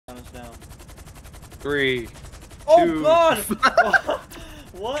almost down. 3. Oh 2. God!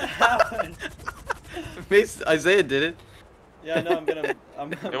 What happened? Isaiah did it. Yeah, no,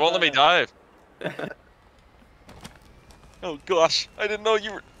 It won't let me dive. Oh gosh, I didn't know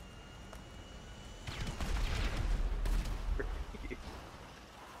you were.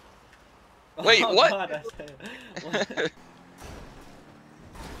 Wait, Oh, what? God, what?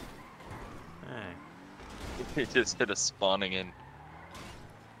 He just hit a spawning in.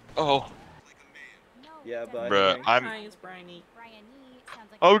 Oh, Yeah, but bruh, I'm It's Briny.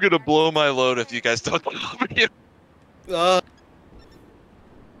 gonna blow my load if you guys don't help me.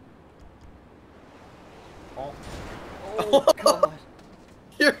 Oh God.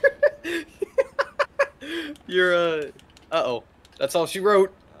 You're uh-oh. That's all she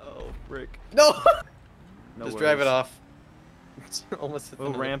wrote. Oh frick. No! No Just worries. drive it off. It's almost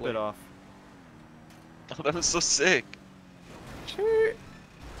We'll ramp it off. Oh, that was so sick. Sure.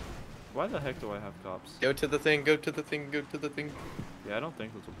 Why the heck do I have cops? Go to the thing, go to the thing, go to the thing. Yeah, I don't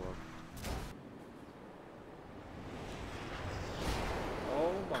think this will blow.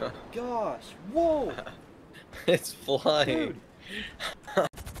 Oh my gosh! Whoa! It's flying. Dude. What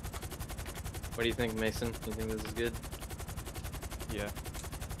do you think, Mason? You think this is good? Yeah.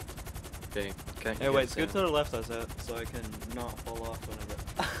 Okay, okay. Hey, wait, scoot to the left, I said, so I can not fall off whenever.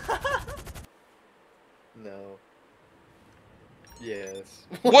 No. Yes.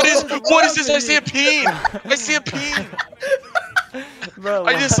 What is this? I see a peen. I see a peen. Bro,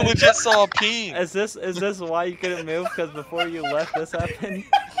 I just why- legit saw a peen. Is this why you couldn't move? Because before you left, this happened.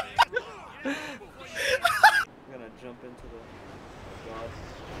 I'm gonna jump into the.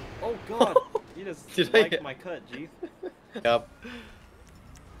 Oh God! You just Did I liked hit- my cut, Jeef. Yep.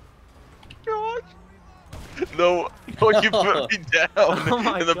 God. No, you put me down Oh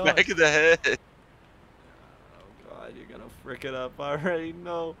my in the God. back of the head. Oh God, you're gonna frick it up. I already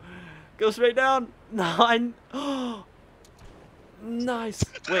know. Go straight down. Nine. Oh, nice.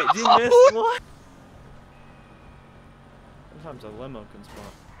 Wait, you missed what? Sometimes a limo can spawn.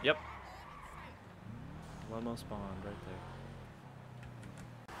 Yep. Limo spawned right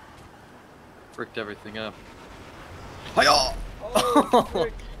there. Fricked everything up. Hiya! Oh,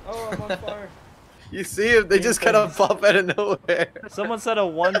 frick. Oh, I'm on fire. You see him? They just kind of pop out of nowhere. Someone said a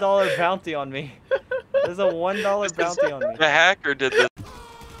 $1 bounty on me. There's a $1 bounty on me. The hacker did this.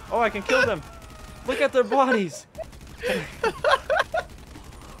 Oh, I can kill them. Look at their bodies.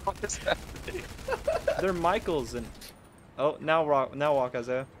 What is happening? They're Michaels and. Oh, now walk,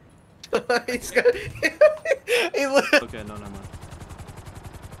 Isaiah. He's got. He Okay, no, never mind.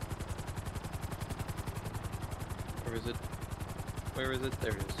 Where is it? Where is it?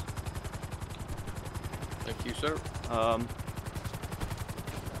 There it is. Thank you, sir.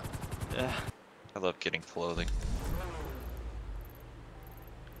 Yeah. I love getting clothing.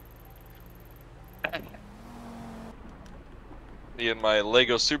 Me and my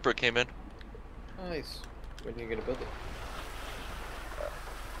Lego Supra came in. Nice. When are you gonna build it?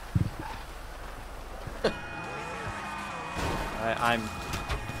 I'm.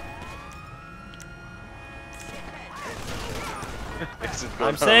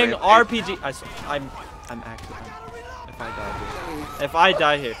 I'm saying RPG. I'm actually. If I die here. If I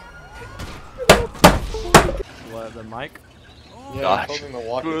die here. What, the mic? Yeah, Gosh. holding the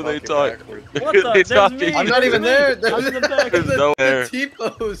Who are they walkie-talkie talking? backwards. What the? They There's talking? me! I'm not even there. I'm in the back. There's no there.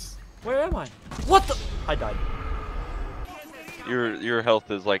 T-pose. Where am I? What the? I died. Your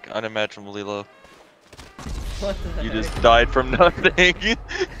health is like unimaginably low. What the You heck? just died from nothing.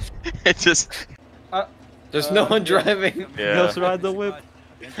 It just There's no one driving. yeah. Ghost ride the whip.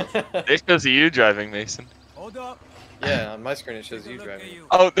 It shows you driving, Mason. Hold up. Yeah, on my screen it shows you Look at driving. you.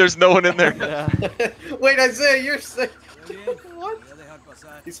 Oh, there's no one in there. Yeah. Wait, Isaiah, you're sick. Ready? What? Yeah, they had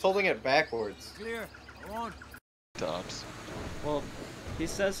passat. He's holding it backwards. Clear. Go on. Tops. Well, he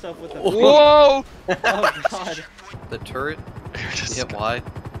says stuff with the. Whoa! Oh God. The turret. You're just Hit Y.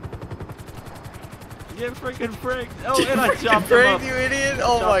 Get freaking fricked. Oh, and I chopped him Break, up. you idiot!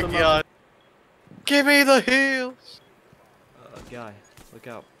 Oh Chopped my him up. god. Give me the heels. Guy, look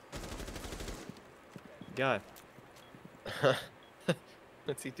out. Guy.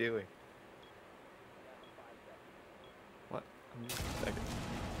 What's he doing? What?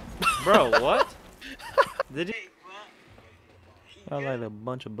 Bro, what? Did he? I like a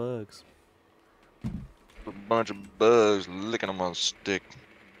bunch of bugs. a bunch of bugs licking on my stick.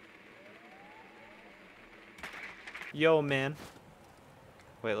 Yo, man.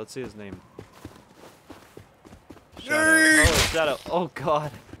 Wait, let's see his name. Shadow. Oh, Shadow. Oh,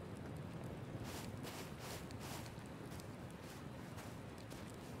 God.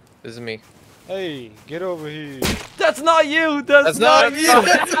 This is me. Hey, get over here. That's That's not you! That's not you!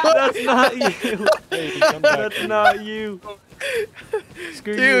 That's not you! Hey, come back That's here. not you!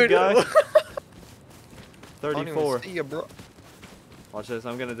 Screw you, Dude. guy. I don't even 34. see you, bro. Watch this,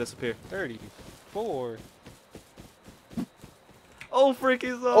 I'm gonna disappear. 34. Oh, Frank,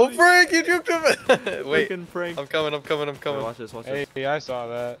 he's Oh, on me. Frank, you juked him. Wait, Freaking Frank. I'm coming. Wait, watch this, watch this. Hey, I saw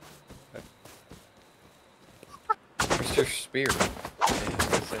that. Where's your spear?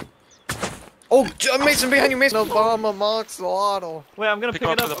 Oh, Mason behind you, Mason. Obama Mox Lotto. Wait, I'm gonna Pick pick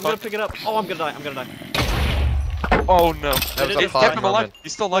it up up, the I'm gonna puck. pick it up. Oh, I'm gonna die, I'm gonna die. Oh no. That was a It puck kept him alive. coming.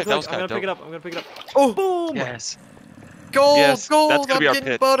 He's still alive. Look, That was I'm kind gonna of pick it dope. up, I'm gonna pick it up. Oh, Boom! Yes. gold, Yes, gold. that's gonna be I'm our getting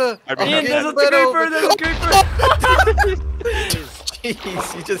pit. butter. I mean, I'm Ian, there's getting a butter. creeper, there's a creeper!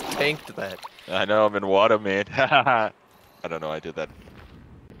 Jeez, you just tanked that. I know, I'm in water, man. I don't know, I did that.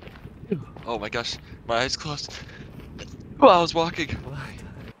 Oh my gosh, my eyes closed. While I was walking.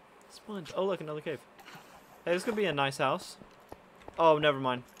 Sponge. Oh, look, another cave. Hey, this could be a nice house. Oh, never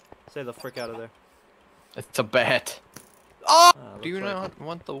mind. Stay the frick out of there. It's a bat. Oh! Looks Do you like- not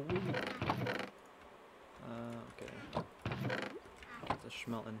want the weed? Okay. That's a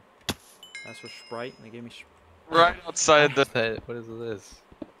schmelting. That's for Sprite, and they gave me Right outside the. What is this?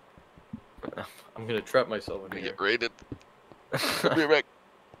 I'm gonna trap myself in Gonna here. get raided. I'll be right back.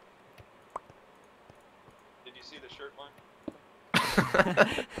 Did you see the shirt line?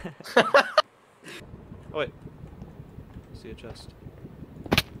 Oh, wait. I see a chest.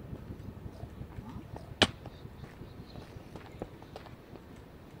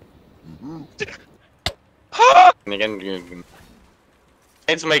 Again,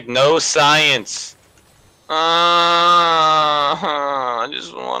 science make no science. I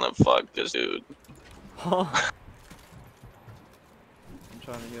just wanna fuck this dude. I'm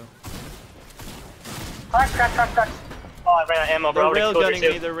trying to heal. Crack. Oh, I ran out of ammo, They're bro. rail Killed gunning her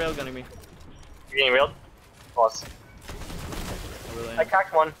me, too. they're rail gunning me. You're getting railed? Boss. I really I am.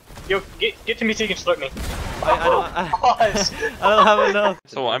 cracked one. Yo, get to me so you can slurp me. I Boss. don't have enough.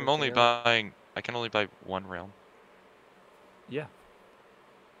 So I'm only buying. I can only buy one realm. Yeah.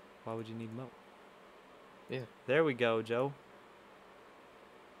 Why would you need milk? Yeah. There we go, Joe.